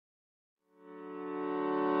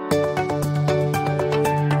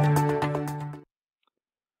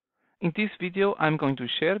In this video, I'm going to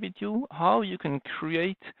share with you how you can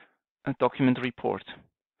create a document report.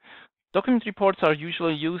 Document reports are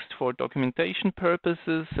usually used for documentation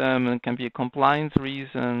purposes. It can be compliance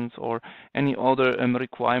reasons or any other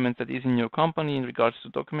requirement that is in your company in regards to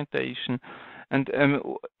documentation. And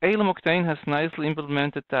ALM Octane has nicely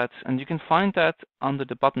implemented that, and you can find that under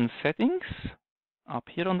the button Settings, up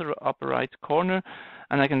here on the upper right corner,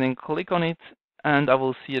 and I can then click on it, and I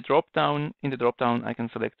will see a drop-down. In the drop-down, I can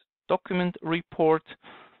select Document Report,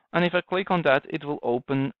 and if I click on that, it will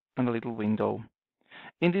open a little window.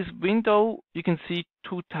 In this window, you can see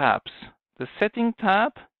two tabs, the Setting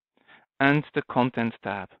tab and the Content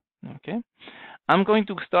tab. Okay, I'm going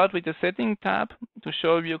to start with the Setting tab to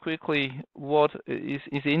show you quickly what is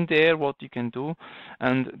in there, what you can do.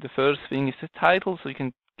 And the first thing is the title, so you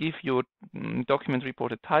can give your document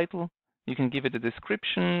report a title. You can give it a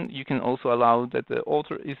description. You can also allow that the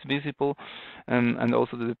author is visible, and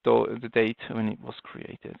also the date when it was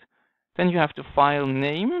created. Then you have the file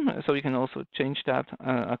name, so you can also change that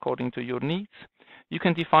according to your needs. You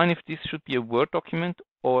can define if this should be a Word document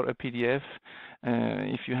or a PDF.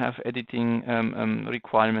 If you have editing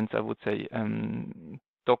requirements, I would say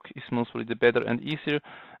doc is mostly the better and easier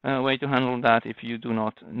way to handle that. If you do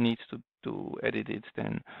not need to edit it,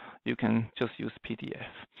 then you can just use PDF.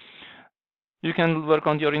 You can work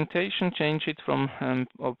on the orientation, change it from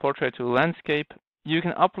a portrait to landscape. You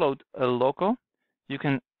can upload a logo. You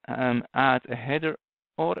can add a header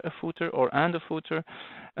or a footer and a footer.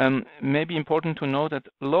 Maybe important to know that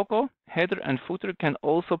logo, header, and footer can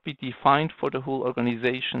also be defined for the whole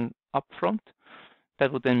organization upfront.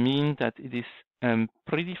 That would then mean that it is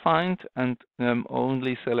predefined and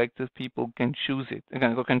only selected people can choose it,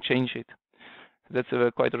 can change it. That's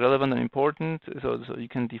quite relevant and important. So you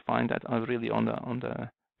can define that really on the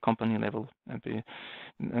company level,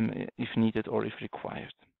 if needed or if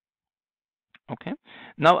required. Okay.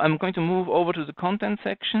 Now I'm going to move over to the content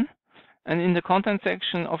section. And in the content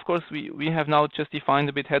section, of course, we have now just defined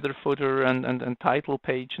a bit header, footer, and title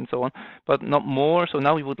page and so on, but not more. So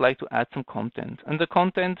now we would like to add some content. And the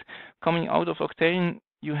content coming out of Octane,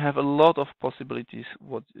 you have a lot of possibilities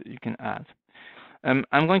what you can add.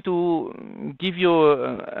 I'm going to give you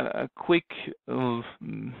a quick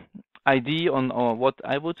idea on what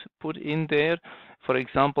I would put in there. For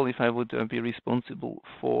example, if I would be responsible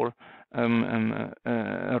for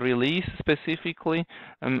a release specifically,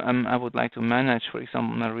 I would like to manage, for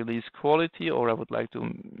example, a release quality, or I would like to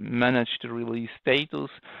manage the release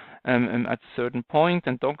status at a certain point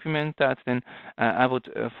and document that, then I would,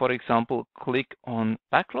 for example, click on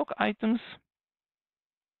Backlog Items.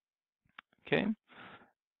 Okay.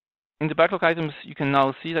 In the backlog items, you can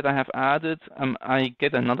now see that I have added, I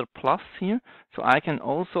get another plus here, so I can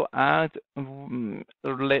also add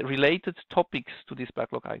related topics to these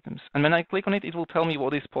backlog items. And when I click on it, it will tell me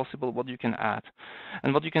what is possible, what you can add.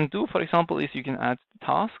 And what you can do, for example, is you can add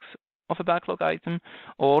tasks of a backlog item,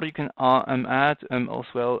 or you can add as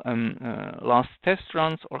well last test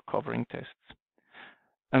runs or covering tests.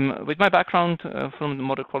 With my background from the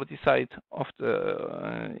model quality side of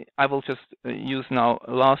I will just use now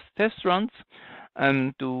last test runs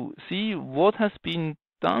to see what has been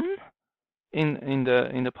done in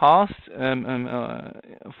the past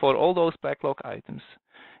for all those backlog items.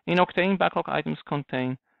 In Octane, backlog items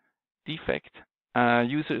contain defect,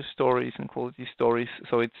 user stories, and quality stories.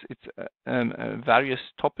 So it's various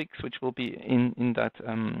topics which will be in that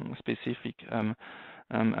specific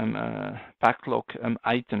backlog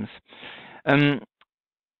items.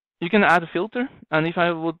 You can add a filter, and if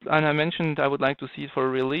I would, and I mentioned I would like to see it for a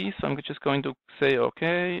release, so I'm just going to say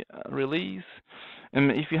okay, release.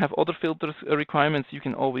 If you have other filters requirements, you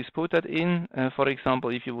can always put that in. For example,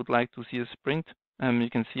 if you would like to see a sprint, you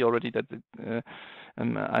can see already that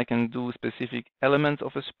I can do specific elements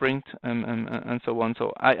of a sprint and so on.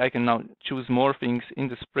 So I can now choose more things in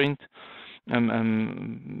the sprint.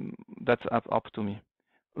 That's up to me.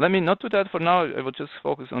 Let me not do that for now. I will just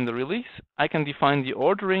focus on the release. I can define the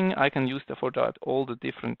ordering. I can use for that all the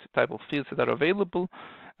different type of fields that are available,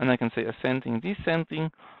 and I can say ascending, descending,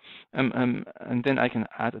 and then I can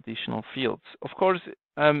add additional fields. Of course,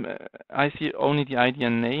 I see only the ID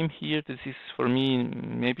and name here. This is for me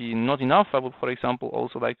maybe not enough. I would, for example,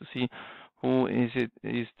 also like to see who is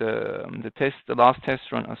the last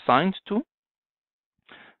test run assigned to.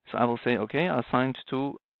 So I will say okay, assigned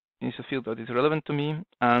to is a field that is relevant to me,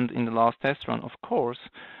 and in the last test run, of course,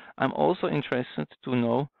 I'm also interested to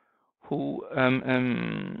know who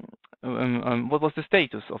what was the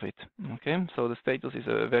status of it. Okay, so the status is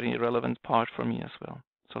a very relevant part for me as well.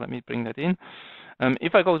 So let me bring that in.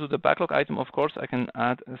 If I go to the backlog item, of course, I can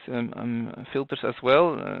add some filters as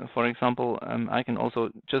well. For example, I can also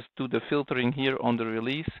just do the filtering here on the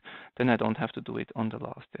release. Then I don't have to do it on the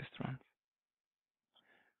last test run.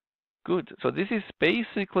 Good. So this is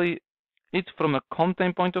basically it from a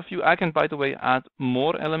content point of view. I can, by the way, add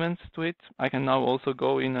more elements to it. I can now also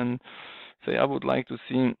go in and say I would like to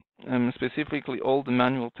see specifically all the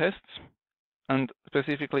manual tests and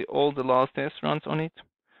specifically all the last test runs on it,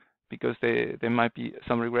 because there might be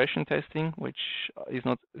some regression testing, which is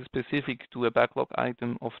not specific to a backlog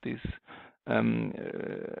item of this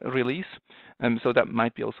release. So that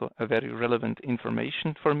might be also a very relevant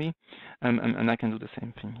information for me, and I can do the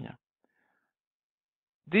same thing here.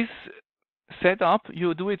 This setup,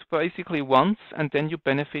 you do it basically once, and then you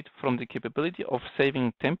benefit from the capability of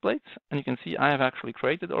saving templates. And you can see I have actually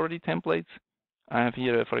created already templates. I have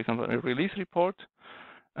here, for example, a release report,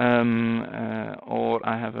 or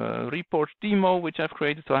I have a report demo which I've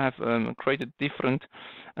created. So I have created different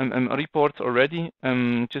reports already,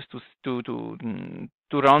 just to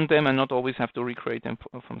run them and not always have to recreate them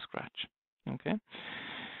from scratch. Okay.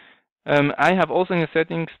 I have also in the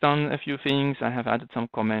settings done a few things. I have added some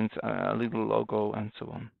comments, a little logo, and so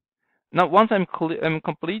on. Now, once I'm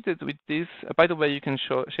completed with this, by the way, you can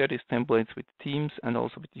share these templates with teams and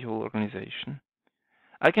also with the whole organization.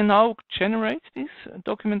 I can now generate this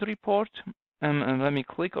document report, and let me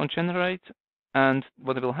click on generate, and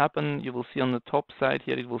what will happen, you will see on the top side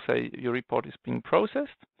here, it will say your report is being processed.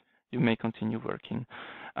 You may continue working.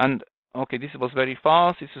 And okay, this was very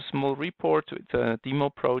fast. It's a small report. It's a demo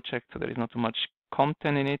project, so there is not too much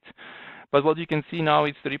content in it. But what you can see now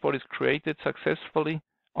is the report is created successfully.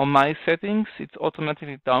 On my settings, it's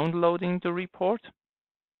automatically downloading the report.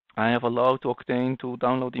 I have allowed Octane to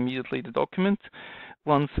download immediately the document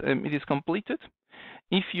once it is completed.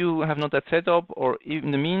 If you have not that set up, or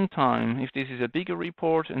in the meantime, if this is a bigger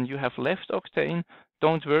report and you have left Octane,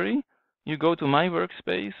 don't worry. You go to my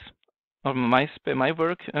workspace, or my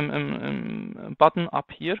work button up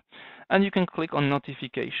here, and you can click on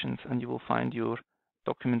notifications, and you will find your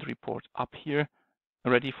document report up here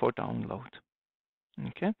ready for download.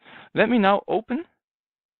 Okay, let me now open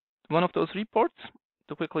one of those reports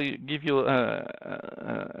to quickly give you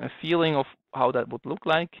a feeling of how that would look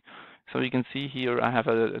like. So you can see here I have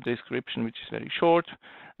a description which is very short.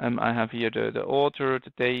 I have here the author,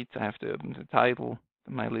 the date, I have the title,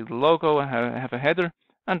 my little logo, I have a header,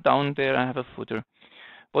 and down there I have a footer.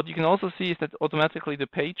 What you can also see is that automatically the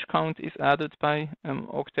page count is added by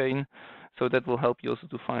Octane, so that will help you also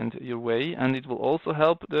to find your way, and it will also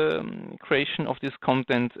help the creation of this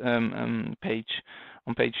content page.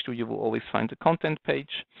 On page 2 you will always find the content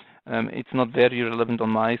page. It's not very relevant on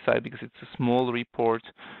my side because it's a small report,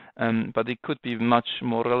 but it could be much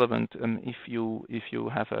more relevant if you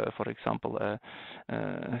have, for example, a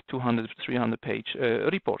 200-300 page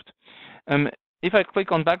report. If I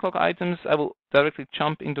click on backlog items, I will directly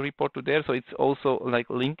jump in the report to there, so it's also like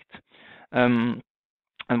linked.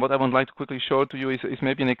 And what I would like to quickly show to you is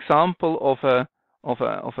maybe an example of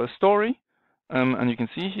a story. And you can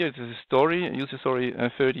see here it is a story, user story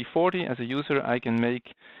 3040. As a user, I can make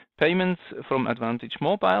payments from Advantage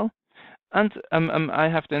Mobile. And I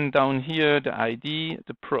have then down here the ID,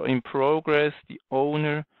 the in progress, the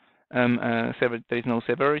owner. There is no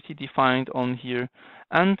severity defined on here,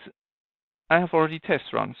 and I have already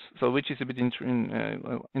test runs, so which is a bit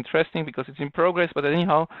interesting because it's in progress. But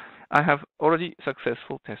anyhow, I have already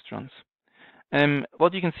successful test runs.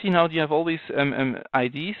 What you can see now, you have always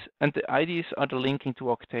IDs, and the IDs are the linking to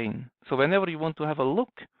Octane. So whenever you want to have a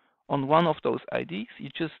look on one of those IDs, you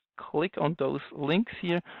just click on those links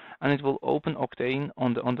here, and it will open Octane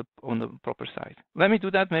on the proper side. Let me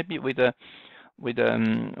do that maybe with a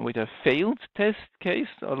failed test case,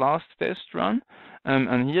 or last test run.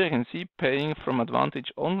 And here you can see paying from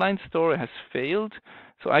Advantage Online Store has failed.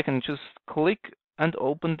 So I can just click and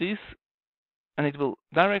open this, and it will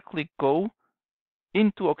directly go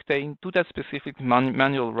into Octane to that specific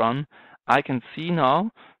manual run. I can see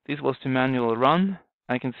now this was the manual run.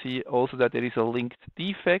 I can see also that there is a linked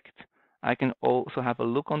defect. I can also have a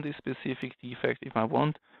look on this specific defect if I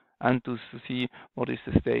want, and to see what is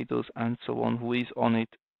the status and so on, who is on it,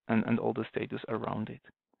 and all the status around it.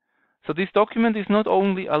 So this document is not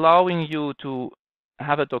only allowing you to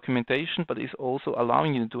have a documentation, but is also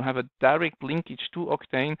allowing you to have a direct linkage to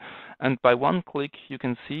Octane. And by one click, you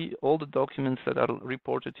can see all the documents that are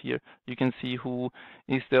reported here. You can see who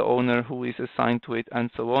is the owner, who is assigned to it, and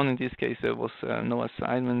so on. In this case, there was no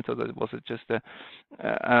assignment, so that was just a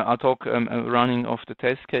ad hoc running of the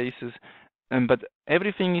test cases. But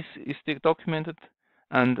everything is still documented.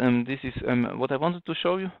 And this is what I wanted to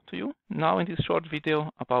show to you now in this short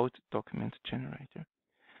video about Document Generator.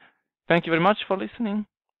 Thank you very much for listening,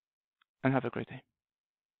 and have a great day.